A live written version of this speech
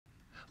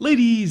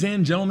Ladies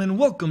and gentlemen,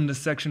 welcome to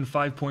section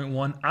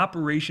 5.1,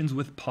 Operations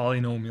with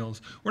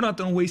Polynomials. We're not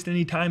going to waste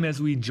any time as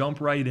we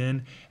jump right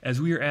in, as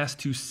we are asked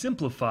to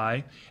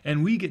simplify,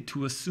 and we get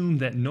to assume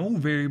that no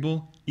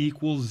variable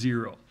equals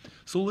 0.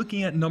 So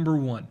looking at number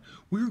 1,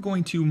 we're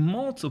going to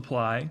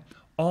multiply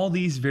all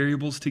these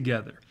variables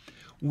together.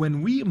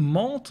 When we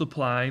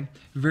multiply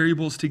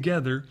variables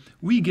together,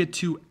 we get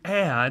to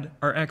add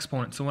our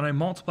exponents. So when I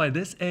multiply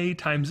this a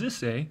times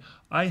this a,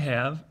 I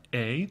have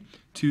a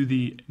to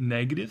the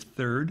negative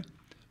third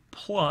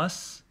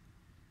plus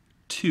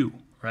 2,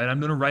 right? I'm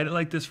going to write it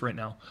like this right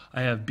now.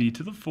 I have b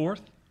to the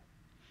fourth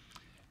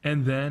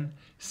and then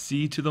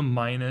c to the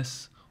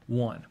minus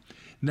 1.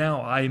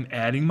 Now I'm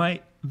adding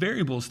my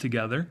variables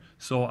together,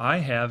 so I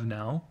have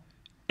now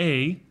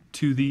a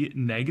to the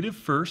negative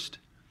first,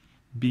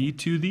 b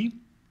to the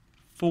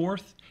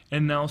fourth,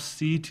 and now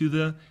c to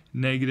the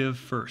negative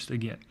first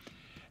again.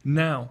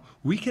 Now,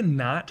 we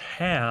cannot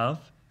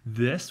have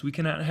this, we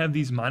cannot have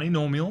these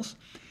monomials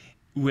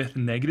with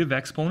negative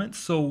exponents,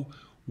 so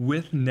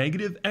with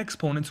negative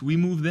exponents, we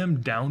move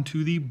them down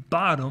to the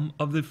bottom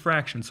of the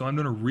fraction. So I'm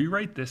going to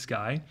rewrite this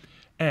guy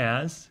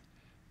as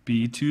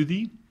b to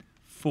the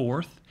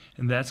fourth,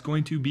 and that's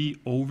going to be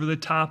over the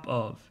top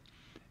of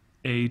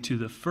a to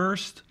the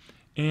first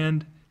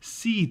and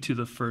c to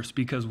the first,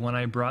 because when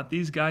I brought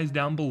these guys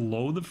down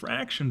below the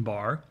fraction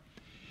bar,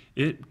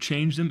 it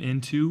changed them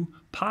into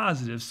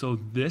positive. So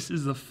this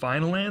is the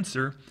final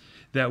answer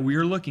that we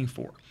are looking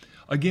for.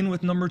 Again,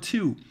 with number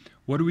 2,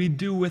 what do we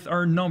do with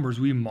our numbers?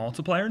 We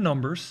multiply our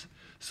numbers.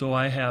 So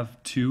I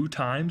have 2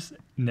 times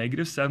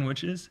negative 7,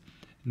 which is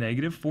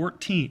negative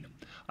 14.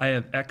 I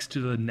have x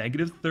to the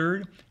negative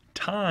third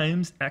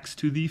times x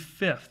to the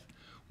fifth.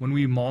 When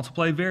we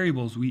multiply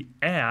variables, we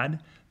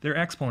add their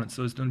exponents.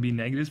 So it's going to be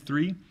negative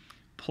 3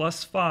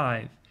 plus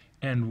 5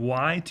 and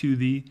y to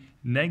the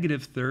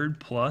negative third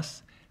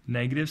plus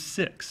negative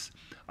 6.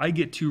 I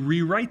get to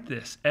rewrite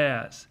this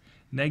as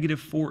negative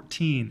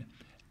 14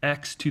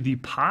 x to the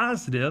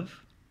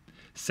positive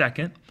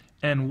second,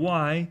 and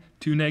y,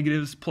 two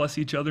negatives plus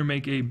each other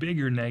make a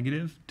bigger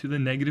negative, to the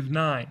negative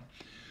 9.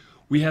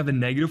 We have a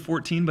negative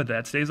 14, but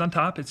that stays on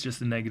top. It's just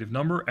a negative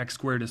number. X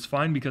squared is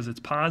fine because it's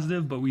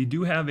positive, but we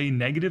do have a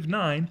negative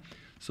 9,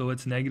 so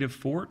it's negative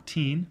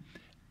 14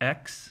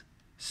 x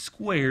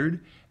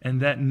squared,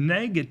 and that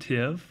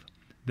negative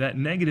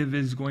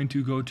is going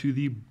to go to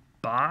the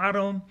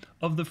bottom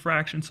of the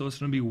fraction, so it's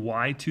going to be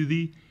y to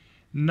the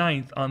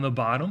 9th on the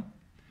bottom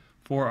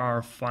for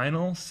our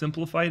final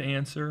simplified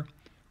answer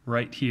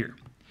right here.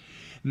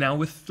 Now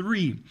with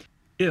 3,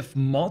 if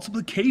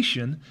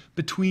multiplication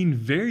between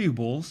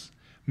variables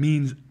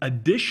means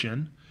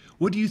addition,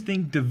 what do you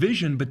think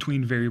division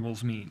between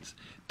variables means?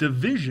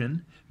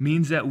 Division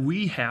means that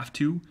we have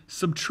to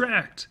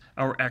subtract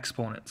our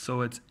exponent.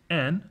 So it's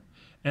n,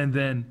 and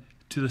then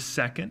to the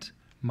second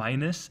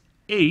minus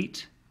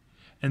 8,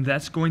 and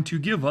that's going to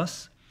give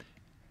us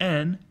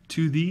n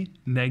to the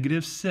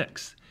negative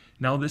 6.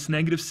 Now this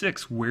negative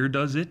 6, where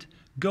does it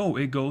go?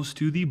 It goes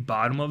to the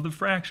bottom of the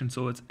fraction,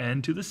 so it's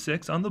n to the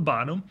 6 on the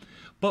bottom,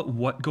 but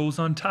what goes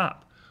on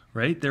top?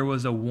 Right? There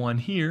was a 1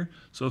 here,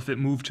 so if it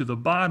moved to the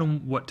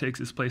bottom, what takes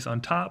its place on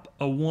top?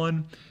 A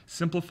 1.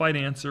 Simplified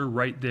answer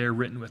right there,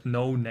 written with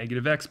no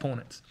negative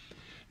exponents.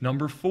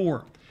 Number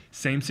 4,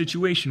 same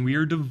situation. We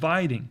are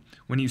dividing.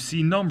 When you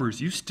see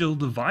numbers, you still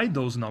divide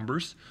those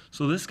numbers,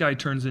 so this guy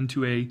turns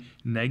into a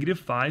negative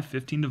 5.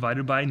 15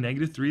 divided by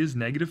negative 3 is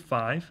negative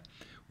 5.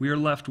 We are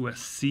left with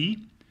c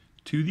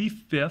to the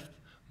fifth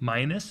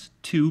minus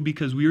 2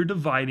 because we are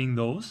dividing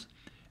those,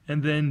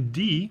 and then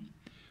d,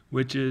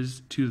 which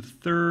is to the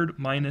third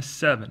minus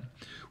 7.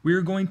 We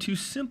are going to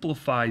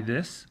simplify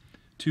this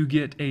to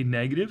get a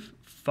negative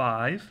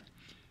 5,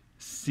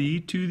 c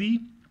to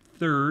the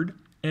third,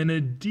 and a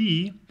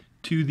d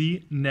to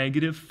the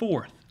negative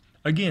fourth.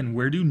 Again,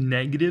 where do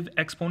negative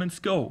exponents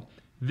go?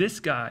 This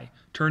guy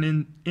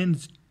turns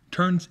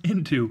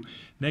into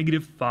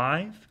negative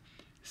 5,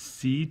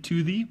 c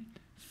to the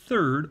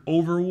third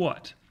over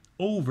what?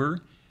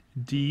 Over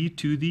d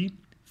to the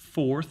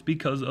fourth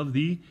because of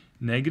the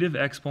negative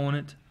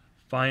exponent.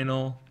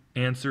 Final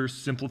answer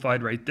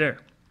simplified right there.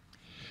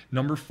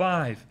 Number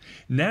 5.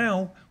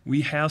 Now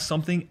we have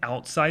something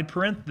outside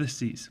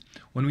parentheses.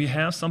 When we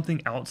have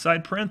something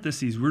outside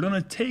parentheses, we're going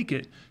to take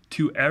it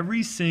to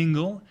every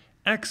single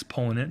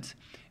exponent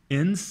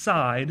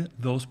inside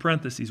those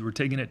parentheses. We're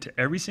taking it to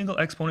every single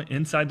exponent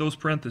inside those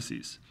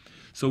parentheses.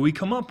 So we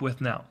come up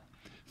with now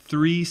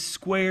 3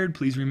 squared.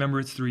 Please remember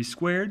it's 3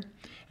 squared.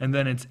 And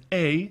then it's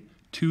a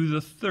to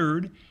the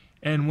third.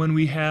 And when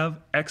we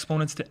have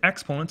exponents to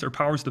exponents, or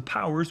powers to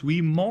powers,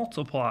 we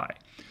multiply.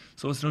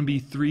 So it's going to be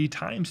 3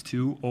 times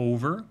 2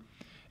 over.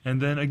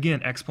 And then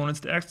again, exponents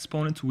to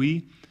exponents,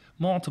 we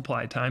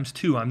multiply times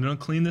 2. I'm going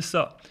to clean this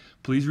up.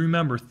 Please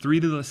remember, 3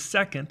 to the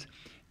second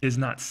is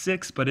not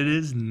 6, but it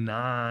is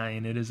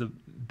 9. It is a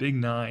big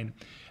 9.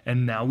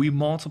 And now we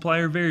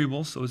multiply our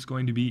variables, so it's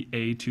going to be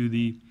a to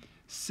the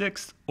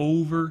 6th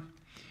over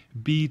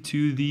b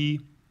to the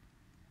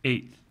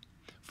 8th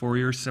for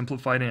your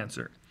simplified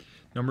answer.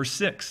 Number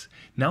 6.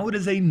 Now it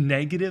is a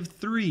negative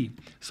 3.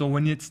 So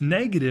when it's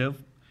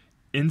negative,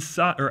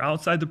 inside or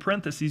outside the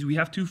parentheses, we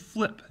have to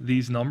flip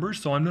these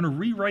numbers. So I'm going to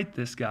rewrite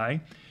this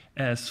guy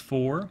as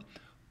 4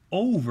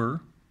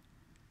 over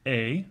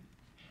a,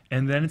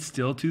 and then it's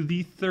still to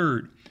the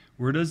third.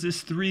 Where does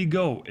this 3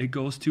 go? It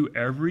goes to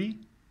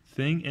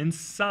everything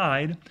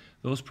inside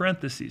those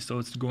parentheses. So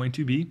it's going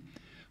to be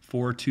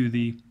 4 to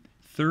the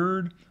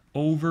third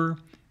over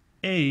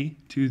a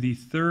to the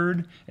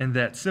third, and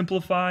that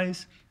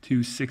simplifies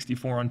to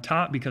 64 on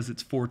top because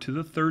it's 4 to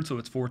the third, so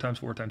it's 4 times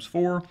 4 times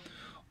 4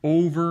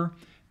 over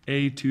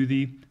a to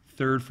the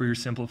third for your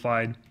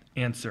simplified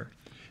answer.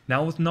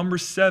 Now with number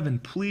 7,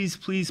 please,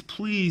 please,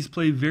 please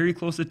pay very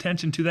close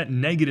attention to that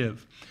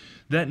negative.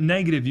 That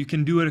negative, you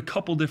can do it a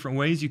couple different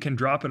ways. You can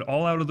drop it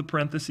all out of the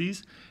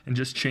parentheses and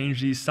just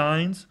change these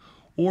signs,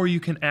 or you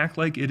can act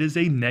like it is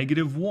a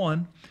negative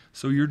 1,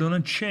 so you're going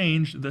to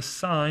change the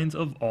signs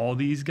of all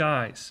these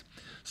guys.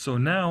 So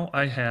now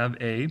I have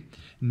a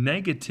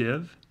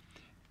negative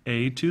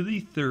a to the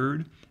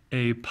third,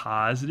 a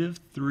positive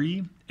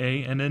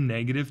 3a, and a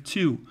negative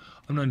 2.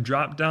 I'm going to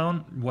drop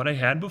down what I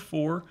had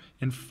before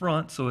in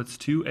front, so it's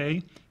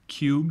 2a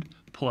cubed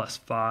plus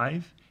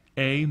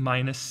 5a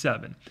minus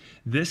 7.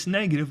 This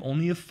negative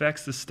only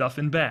affects the stuff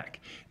in back.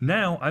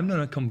 Now I'm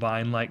going to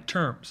combine like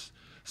terms.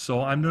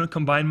 So I'm going to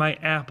combine my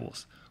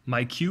apples.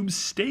 My cubes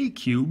stay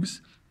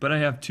cubes, but I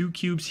have 2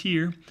 cubes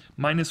here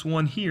minus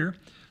 1 here,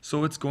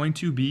 so it's going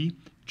to be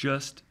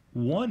just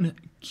 1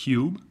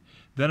 cube.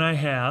 Then I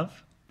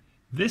have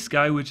this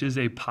guy, which is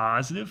a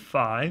positive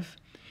 5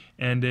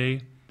 and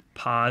a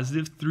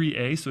positive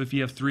 3a. So if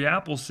you have 3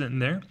 apples sitting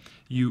there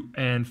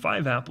and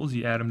 5 apples,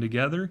 you add them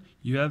together,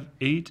 you have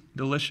 8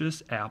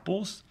 delicious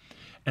apples.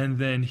 And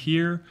then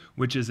here,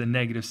 which is a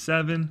negative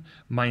 7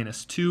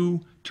 minus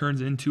 2,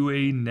 turns into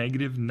a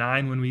negative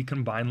 9 when we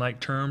combine like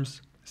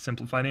terms.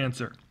 Simplified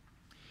answer.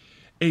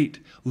 8,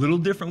 little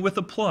different with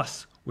a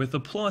plus. With a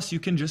plus, you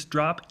can just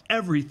drop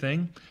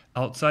everything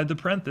outside the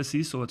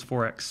parentheses, so it's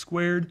 4x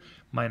squared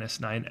minus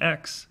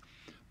 9x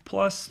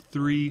plus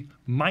 3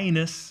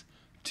 minus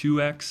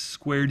 2x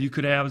squared. You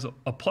could have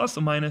a plus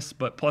a minus,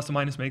 but plus a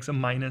minus makes a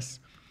minus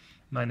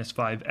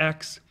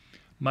 5x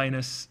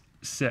minus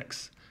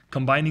 6.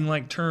 Combining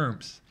like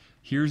terms.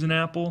 Here's an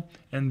apple,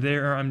 and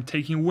there I'm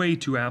taking away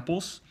 2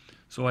 apples,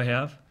 so I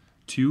have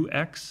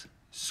 2x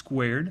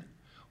squared.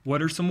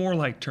 What are some more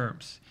like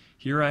terms?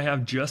 Here I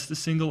have just a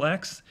single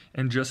x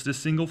and just a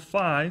single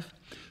 5.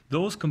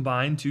 Those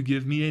combine to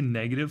give me a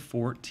negative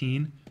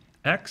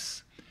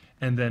 14x.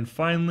 And then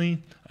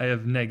finally, I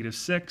have negative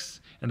 6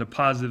 and a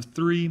positive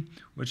 3,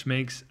 which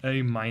makes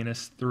a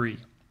minus 3.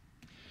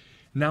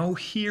 Now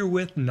here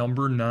with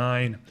number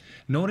 9.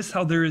 Notice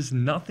how there is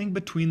nothing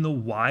between the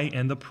y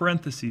and the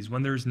parentheses.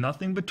 When there's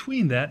nothing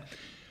between that,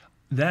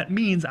 that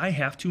means I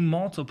have to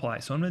multiply.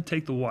 So I'm going to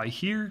take the y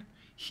here,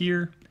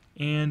 here,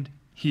 and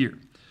here.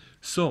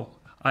 So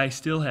I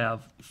still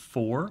have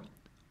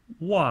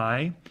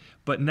 4y,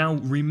 but now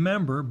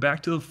remember,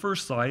 back to the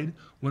first slide,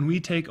 when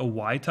we take a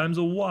y times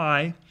a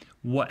y,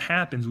 what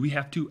happens? We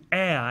have to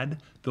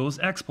add those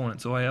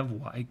exponents. So I have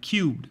y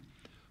cubed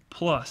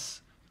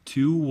plus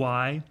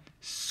 2y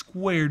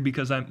squared,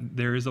 because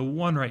there is a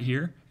 1 right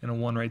here and a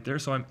 1 right there,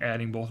 so I'm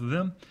adding both of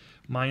them,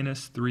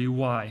 minus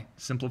 3y,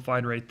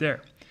 simplified right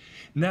there.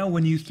 Now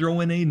when you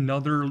throw in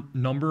another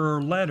number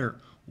or letter,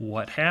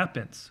 what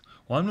happens?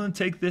 Well, I'm going to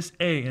take this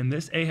a, and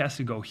this a has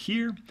to go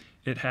here,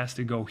 it has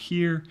to go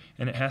here,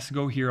 and it has to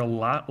go here, a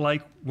lot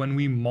like when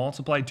we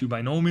multiply 2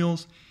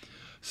 binomials.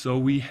 So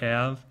we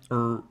have,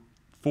 or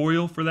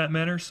FOIL for that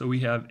matter, so we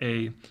have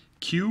a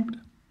cubed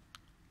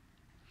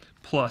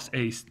plus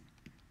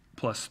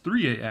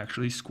 3a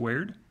actually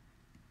squared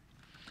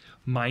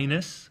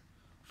minus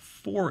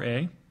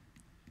 4a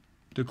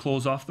to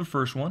close off the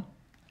first one.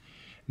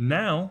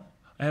 Now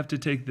I have to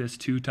take this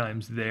 2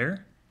 times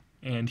there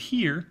and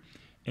here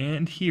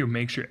and here.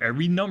 Make sure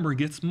every number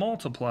gets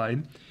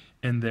multiplied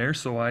in there.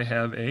 So I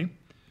have a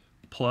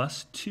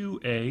plus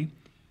 2a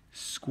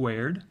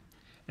squared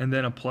and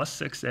then a plus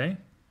 6a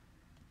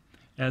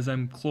as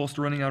I'm close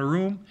to running out of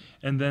room.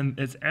 And then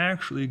it's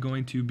actually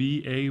going to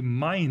be a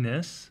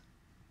minus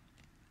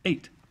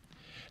 8.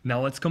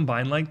 Now let's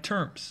combine like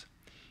terms.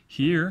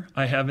 Here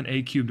I have an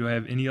a cubed. Do I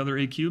have any other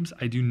a cubes?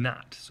 I do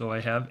not. So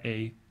I have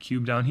a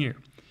cubed down here.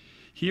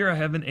 Here I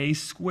have an a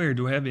squared.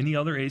 Do I have any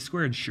other a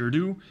squared? Sure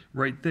do.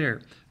 Right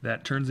there.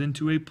 That turns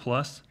into a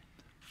plus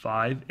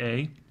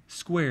 5a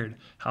squared.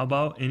 How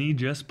about any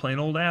just plain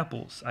old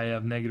apples? I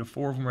have negative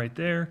 4 of them right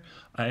there.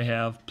 I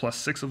have plus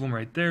 6 of them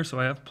right there.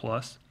 So I have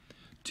plus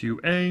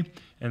 2a.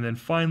 And then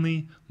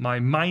finally my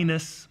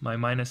minus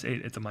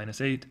 8. It's a minus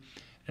 8.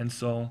 And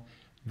so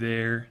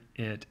there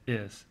it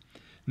is.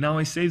 Now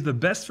I saved the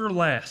best for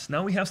last.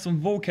 Now we have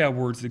some vocab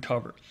words to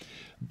cover.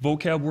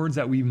 Vocab words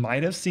that we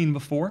might have seen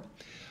before.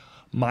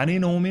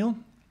 Monomial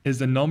is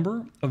the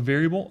number, a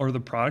variable, or the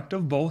product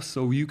of both,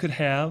 so you could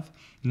have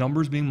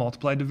numbers being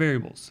multiplied to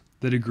variables.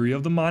 The degree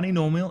of the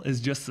monomial is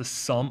just the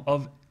sum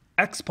of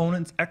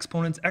exponents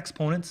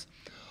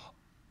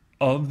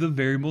of the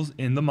variables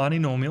in the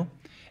monomial.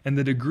 And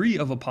the degree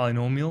of a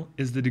polynomial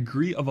is the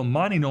degree of a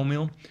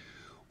monomial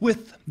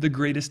with the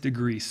greatest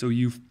degree. So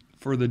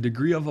for the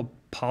degree of a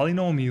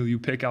polynomial, you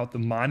pick out the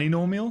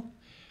monomial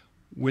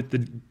with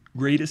the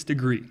greatest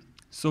degree.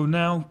 So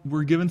now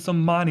we're given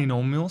some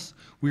monomials.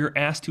 We are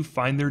asked to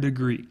find their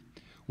degree.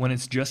 When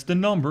it's just a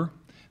number,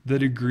 the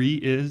degree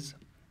is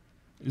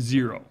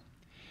 0.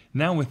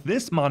 Now with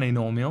this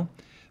monomial,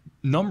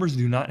 numbers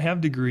do not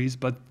have degrees,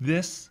 but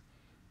this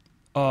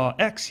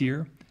x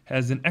here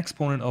has an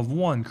exponent of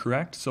 1,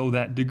 correct? So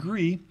that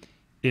degree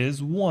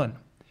is 1.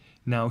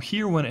 Now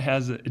here when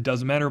it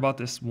doesn't matter about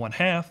this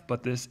 1/2,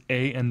 but this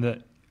a and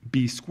the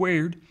b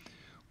squared,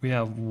 we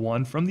have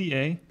 1 from the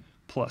a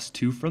plus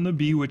 2 from the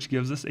b, which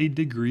gives us a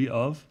degree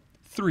of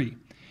 3.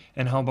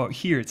 And how about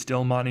here? It's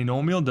still a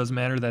monomial. Doesn't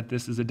matter that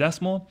this is a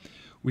decimal.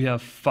 We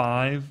have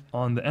 5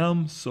 on the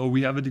m, so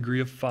we have a degree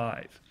of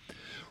 5.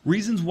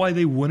 Reasons why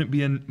they wouldn't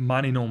be a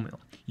monomial.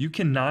 You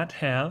cannot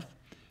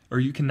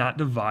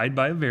divide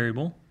by a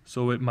variable.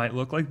 So it might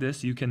look like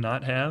this. You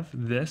cannot have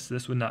this.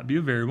 This would not be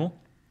a variable.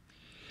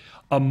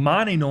 A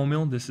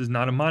monomial, this is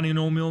not a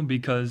monomial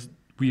because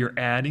we are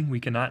adding. We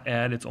cannot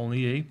add. It's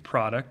only a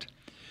product.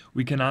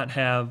 We cannot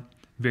have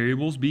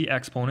variables be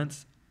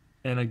exponents.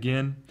 And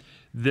again,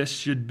 this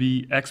should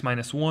be x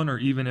minus 1, or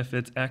even if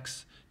it's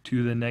x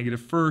to the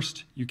negative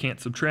first, you can't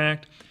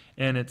subtract.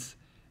 And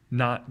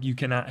you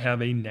cannot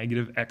have a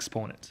negative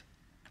exponent.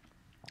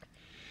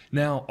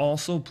 Now,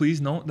 also,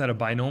 please note that a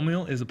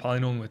binomial is a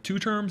polynomial with 2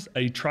 terms.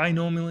 A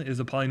trinomial is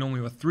a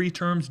polynomial with 3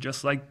 terms,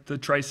 just like the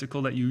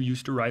tricycle that you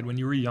used to ride when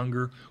you were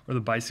younger, or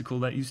the bicycle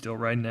that you still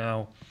ride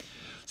now.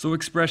 So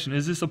expression,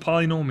 is this a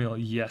polynomial?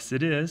 Yes,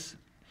 it is.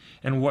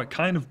 And what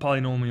kind of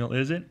polynomial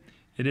is it?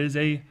 It is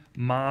a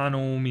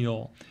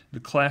monomial.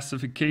 The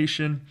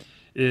classification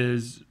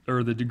is,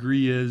 or the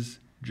degree is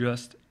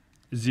just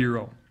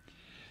 0.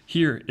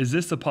 Here, is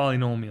this a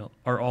polynomial?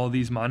 Are all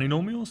these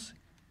monomials?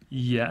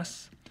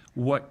 Yes.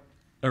 What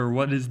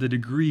is the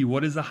degree?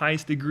 What is the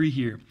highest degree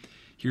here?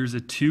 Here's a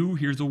 2,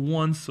 here's a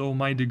 1, so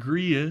my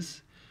degree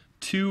is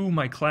 2.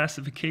 My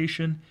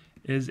classification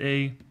is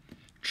a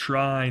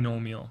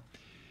trinomial.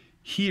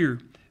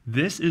 Here,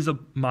 this is a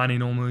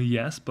monomial,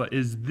 yes, but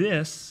is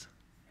this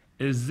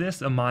a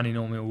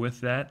monomial with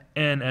that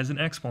n as an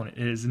exponent?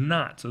 It is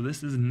not. So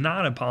this is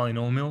not a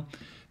polynomial.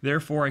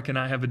 Therefore, I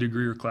cannot have a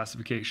degree or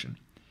classification.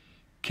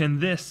 Can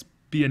this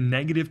be a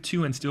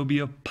 -2 and still be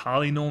a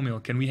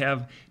polynomial? Can we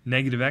have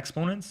negative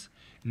exponents?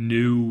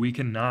 No, we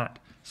cannot.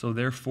 So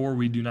therefore,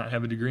 we do not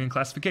have a degree and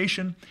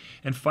classification.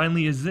 And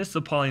finally, is this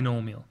a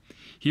polynomial?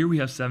 Here we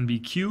have 7b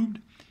cubed.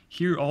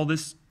 Here all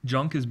this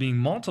junk is being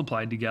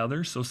multiplied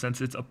together. So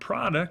since it's a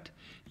product,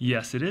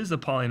 yes, it is a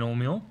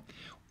polynomial.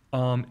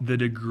 The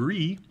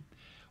degree,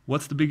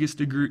 what's the biggest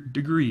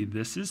degree?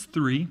 This is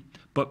 3.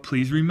 But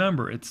please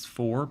remember, it's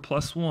 4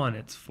 plus 1.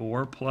 It's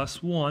 4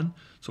 plus 1.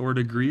 So our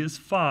degree is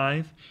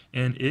 5,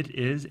 and it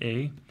is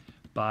a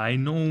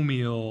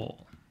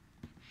binomial.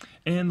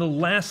 And the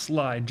last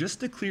slide, just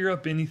to clear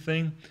up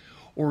anything,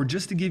 or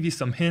just to give you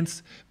some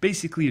hints,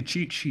 basically a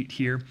cheat sheet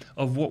here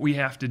of what we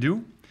have to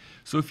do.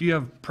 So if you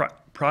have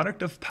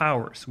product of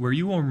powers, where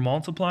you are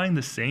multiplying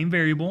the same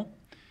variable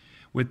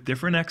with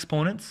different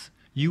exponents,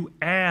 you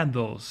add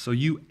those. So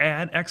you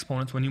add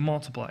exponents when you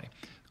multiply.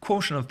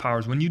 Quotient of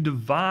powers, when you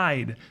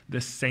divide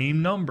the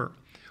same number,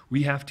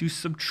 we have to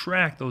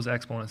subtract those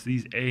exponents.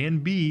 These a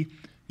and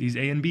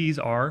b's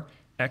are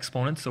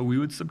exponents, so we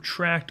would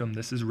subtract them.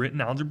 This is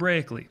written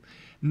algebraically.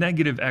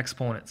 Negative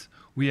exponents,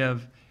 we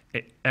have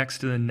x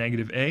to the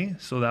negative a,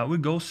 so that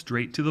would go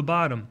straight to the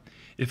bottom.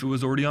 If it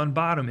was already on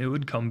bottom, it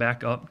would come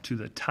back up to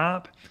the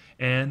top,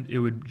 and it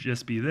would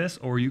just be this,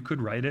 or you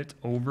could write it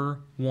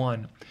over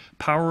 1.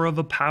 Power of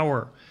a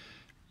power,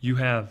 you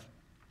have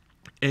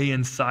a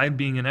inside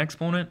being an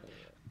exponent,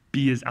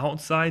 b is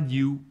outside,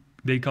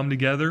 they come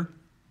together,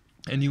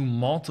 and you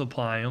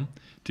multiply them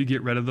to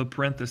get rid of the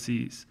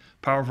parentheses.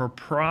 Power of a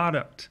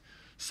product,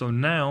 so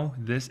now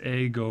this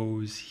a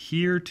goes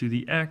here to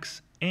the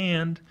x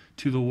and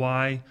to the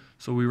y,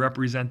 so we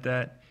represent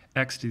that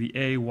x to the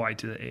a, y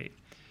to the a.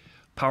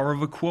 Power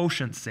of a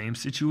quotient, same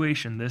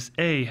situation. This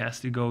a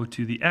has to go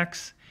to the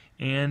x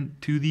and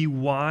to the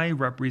y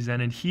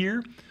represented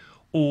here,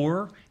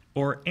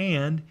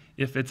 and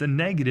if it's a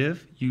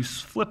negative, you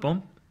flip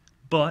them,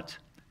 but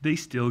they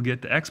still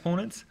get the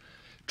exponents.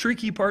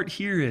 Tricky part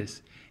here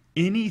is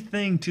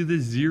anything to the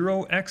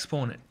 0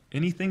 exponent.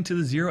 Anything to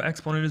the 0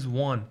 exponent is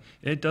 1.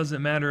 It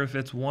doesn't matter if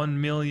it's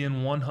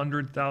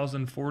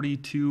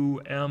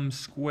 1,100,042 m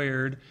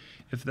squared.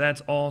 If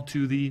that's all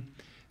to the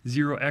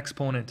 0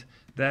 exponent,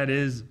 that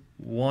is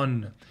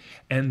 1.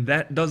 And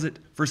that does it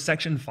for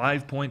section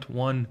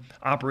 5.1,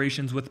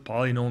 operations with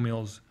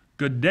polynomials.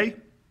 Good day.